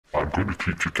going to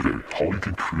teach you today how you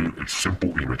can create a simple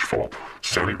image file,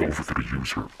 send it over to the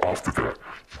user. After that,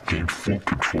 you gain full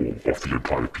control of the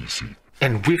entire PC.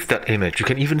 And with that image, you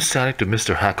can even send it to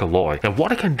Mr. Hacker Loy. And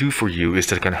what I can do for you is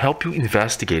that I can help you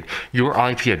investigate your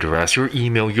IP address, your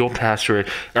email, your password,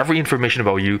 every information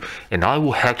about you, and I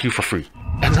will hack you for free.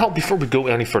 And now, before we go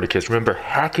any further, kids, remember,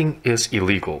 hacking is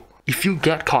illegal. If you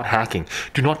get caught hacking,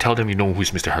 do not tell them you know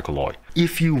who's Mr. Hacker Loy.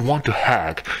 If you want to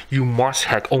hack, you must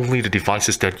hack only the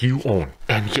devices that you own.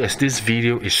 And yes, this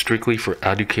video is strictly for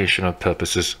educational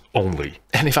purposes only.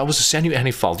 And if I was to send you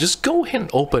any file, just go ahead and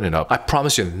open it up. I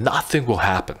promise you nothing will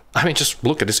happen. I mean, just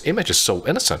look at this image, it's so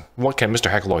innocent. What can Mr.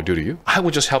 Hacker Loy do to you? I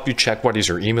will just help you check what is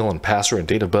your email and password and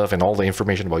date of birth and all the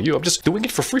information about you. I'm just doing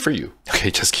it for free for you.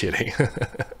 Okay, just kidding.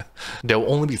 There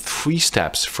will only be 3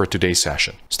 steps for today's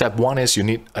session. Step 1 is you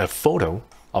need a photo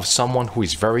of someone who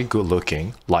is very good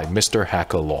looking, like Mr.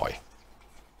 Hacker Loy.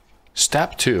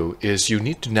 Step 2 is you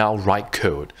need to now write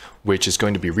code, which is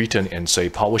going to be written in, say,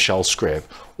 PowerShell script,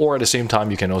 or at the same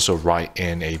time, you can also write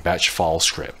in a batch file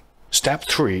script. Step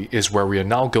 3 is where we are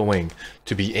now going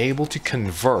to be able to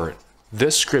convert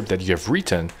this script that you have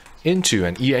written into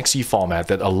an exe format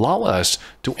that allow us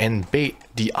to embed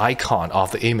the icon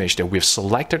of the image that we've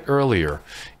selected earlier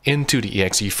into the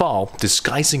exe file,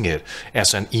 disguising it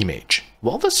as an image.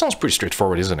 Well, that sounds pretty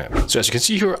straightforward, isn't it? So as you can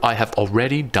see here, I have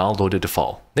already downloaded the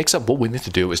file. Next up, what we need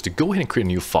to do is to go ahead and create a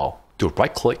new file. Do a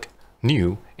right click,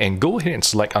 new, and go ahead and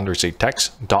select under, say,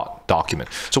 text.document.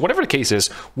 So whatever the case is,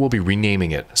 we'll be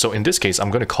renaming it. So in this case, I'm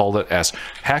going to call it as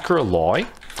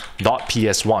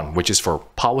hackerloy.ps1, which is for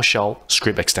PowerShell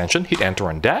script extension. Hit enter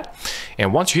on that.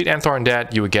 And once you hit enter on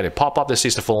that, you will get a pop-up that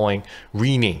says the following: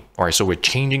 rename. All right, so we're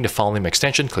changing the file name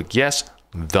extension. Click yes,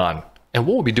 done. And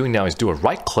what we'll be doing now is do a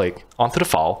right click onto the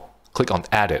file, click on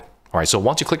edit. All right, so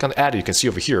once you click on edit, you can see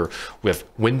over here, we have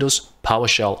Windows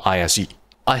PowerShell ISE.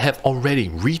 I have already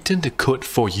written the code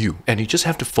for you, and you just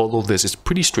have to follow this. It's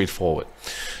pretty straightforward.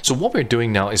 So what we're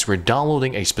doing now is we're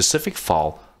downloading a specific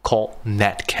file called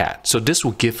netcat. So this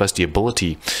will give us the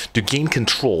ability to gain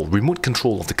control, remote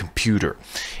control of the computer.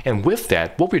 And with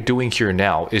that, what we're doing here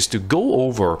now is to go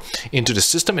over into the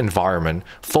system environment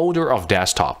folder of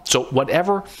desktop. So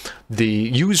whatever the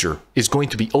user is going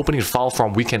to be opening the file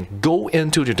from, we can go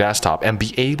into the desktop and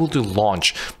be able to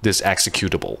launch this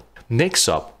executable. Next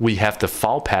up, we have the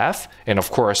file path, and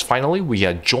of course, finally, we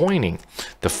are joining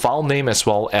the file name as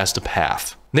well as the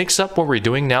path. Next up, what we're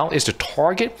doing now is to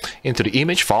target into the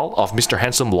image file of Mr.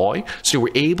 Handsome Loy, so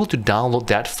we're able to download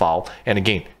that file, and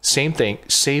again, same thing,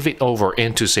 save it over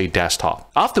into, say,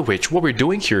 desktop. After which, what we're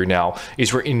doing here now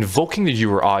is we're invoking the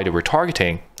URI that we're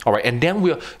targeting, all right, and then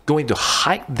we're going to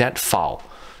hide that file.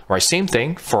 Right, same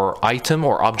thing for item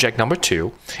or object number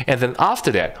 2. And then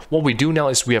after that, what we do now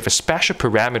is we have a special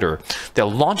parameter that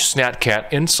launches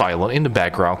netcat in silent in the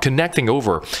background, connecting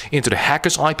over into the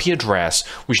hacker's IP address,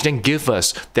 which then gives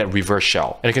us that reverse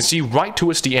shell. And you can see right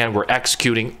towards the end, we're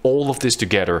executing all of this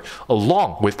together,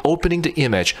 along with opening the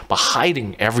image but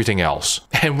hiding everything else.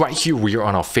 And right here, we are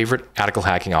on our favorite ethical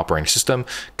hacking operating system,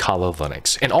 Kali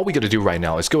Linux. And all we got to do right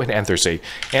now is go ahead and enter, say,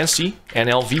 NC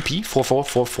NLVP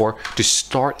 4444 to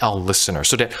start our listener,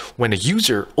 so that when the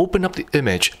user open up the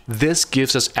image, this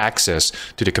gives us access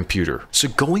to the computer. So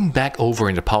going back over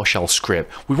in the PowerShell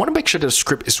script, we want to make sure that the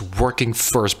script is working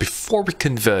first before we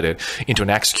convert it into an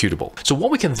executable. So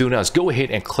what we can do now is go ahead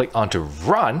and click onto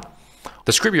run.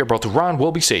 The script you're about to run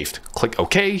will be saved. Click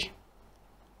OK.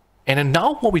 And then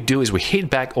now what we do is we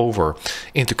head back over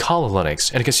into Kali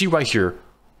Linux, and you can see right here,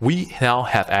 we now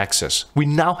have access. We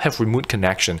now have remote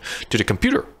connection to the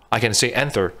computer. I can say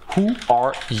enter, who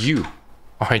are you?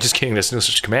 All right, just kidding, there's no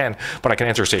such command, but I can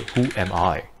enter, say, who am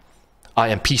I? I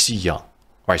am PC Young. All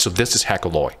right, so this is Hacker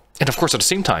Loy. And of course, at the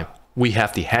same time, we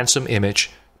have the handsome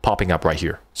image popping up right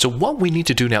here. So what we need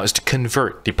to do now is to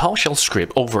convert the PowerShell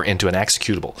script over into an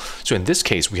executable. So in this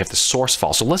case, we have the source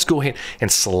file. So let's go ahead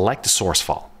and select the source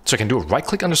file. So I can do a right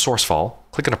click on the source file,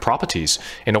 click on the properties,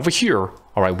 and over here,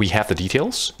 all right, we have the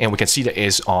details, and we can see that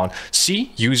is on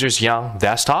C users Young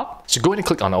desktop. So go ahead and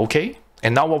click on OK.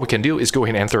 And now what we can do is go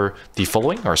ahead and enter the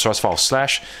following, our source file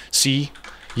 /C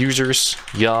users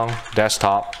Young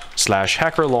desktop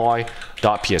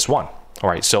 /hackerloy.ps1. All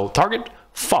right, so target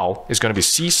file is going to be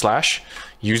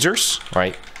C/users,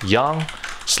 right, Young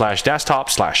 /desktop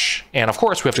 /. And of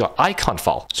course, we have the icon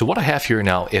file. So what I have here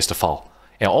now is the file.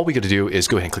 And all we got to do is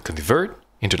go ahead and click convert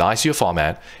into the ICO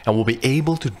format, and we'll be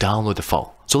able to download the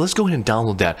file. So let's go ahead and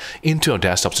download that into our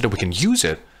desktop so that we can use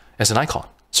it as an icon.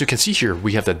 So you can see here,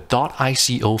 we have the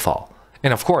 .ico file.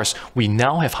 And of course, we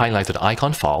now have highlighted the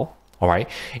icon file, all right?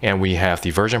 And we have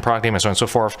the version, product name, and so on and so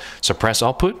forth, suppress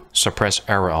output, suppress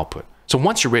error output. So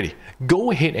once you're ready,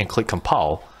 go ahead and click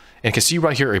compile, and you can see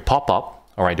right here a pop-up.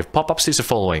 All right, the pop-up says the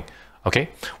following. Okay,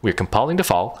 we're compiling the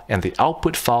file, and the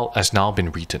output file has now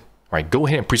been written. All right, go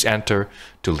ahead and press enter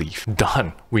to leave.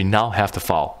 Done. We now have the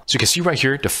file. So you can see right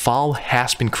here, the file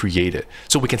has been created.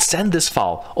 So we can send this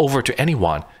file over to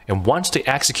anyone, and once they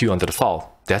execute onto the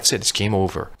file, that's it, it's game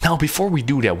over. Now, before we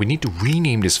do that, we need to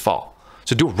rename this file.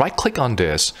 So do a right click on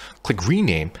this, click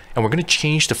rename, and we're going to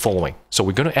change the following. So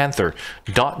we're going to enter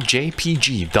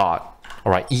 .jpg.exe.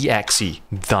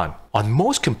 Done. On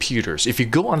most computers, if you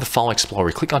go on the File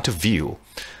Explorer, click onto View,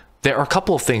 there are a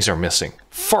couple of things that are missing.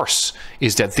 First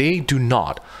is that they do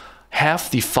not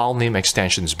have the file name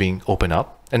extensions being opened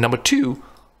up. And number two,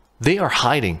 they are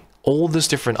hiding all these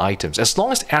different items. As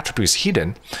long as the attribute is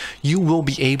hidden, you will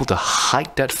be able to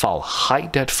hide that file,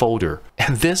 hide that folder.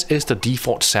 And this is the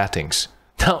default settings.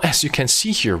 Now, as you can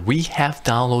see here, we have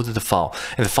downloaded the file,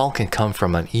 and the file can come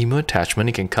from an email attachment,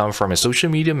 it can come from a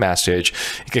social media message,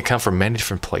 it can come from many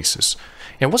different places.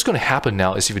 And what's going to happen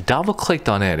now is if you double clicked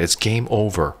on it, it's game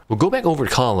over. We'll go back over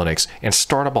to Kali Linux and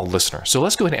start up our listener. So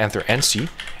let's go ahead and enter nc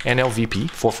nlvp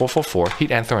 4444,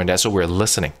 hit enter on that, so we're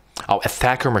listening. Our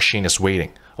attacker machine is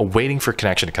waiting for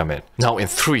connection to come in. Now in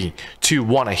 3, 2,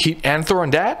 1, I hit enter on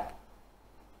that.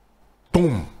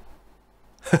 Boom.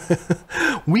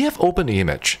 We have opened the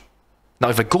image. Now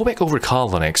if I go back over to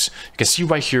Kali Linux, you can see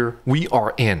right here, we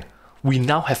are in. We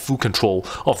now have full control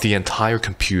of the entire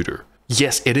computer.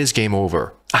 Yes, it is game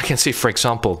over. I can say, for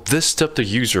example, this stopped the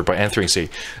user by entering, say,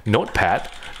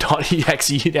 notepad.exe,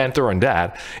 hit enter on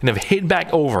that, and if I hit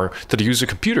back over to the user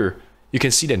computer, you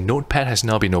can see that Notepad has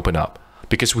now been opened up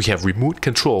because we have remote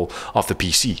control of the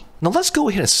PC. Now let's go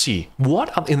ahead and see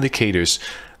what are the indicators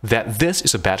that this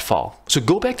is a bad file. So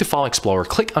go back to File Explorer,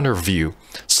 click under View,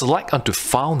 select onto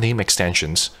File Name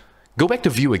Extensions, go back to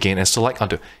View again and select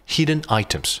onto Hidden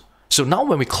Items. So now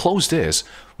when we close this,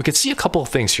 we can see a couple of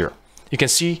things here. You can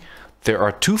see there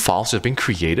are 2 files that have been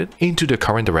created into the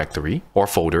current directory or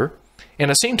folder. And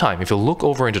at the same time, if you look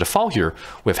over into the file here,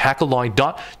 we have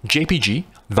hackaloy.jpg.exe.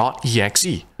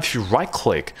 If you right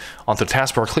click onto the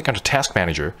taskbar, click onto Task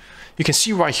Manager, you can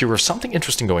see right here there's something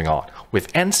interesting going on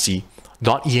with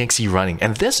nc.exe running.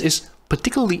 And this is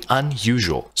particularly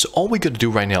unusual. So all we got to do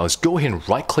right now is go ahead and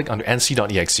right click under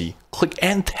nc.exe, click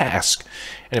End Task.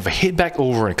 And if I hit back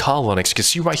over in Kali Linux, you can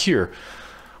see right here,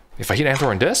 if I hit enter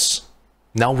on this,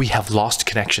 now we have lost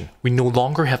connection. We no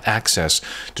longer have access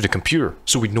to the computer,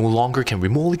 so we no longer can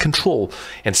remotely control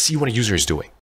and see what a user is doing.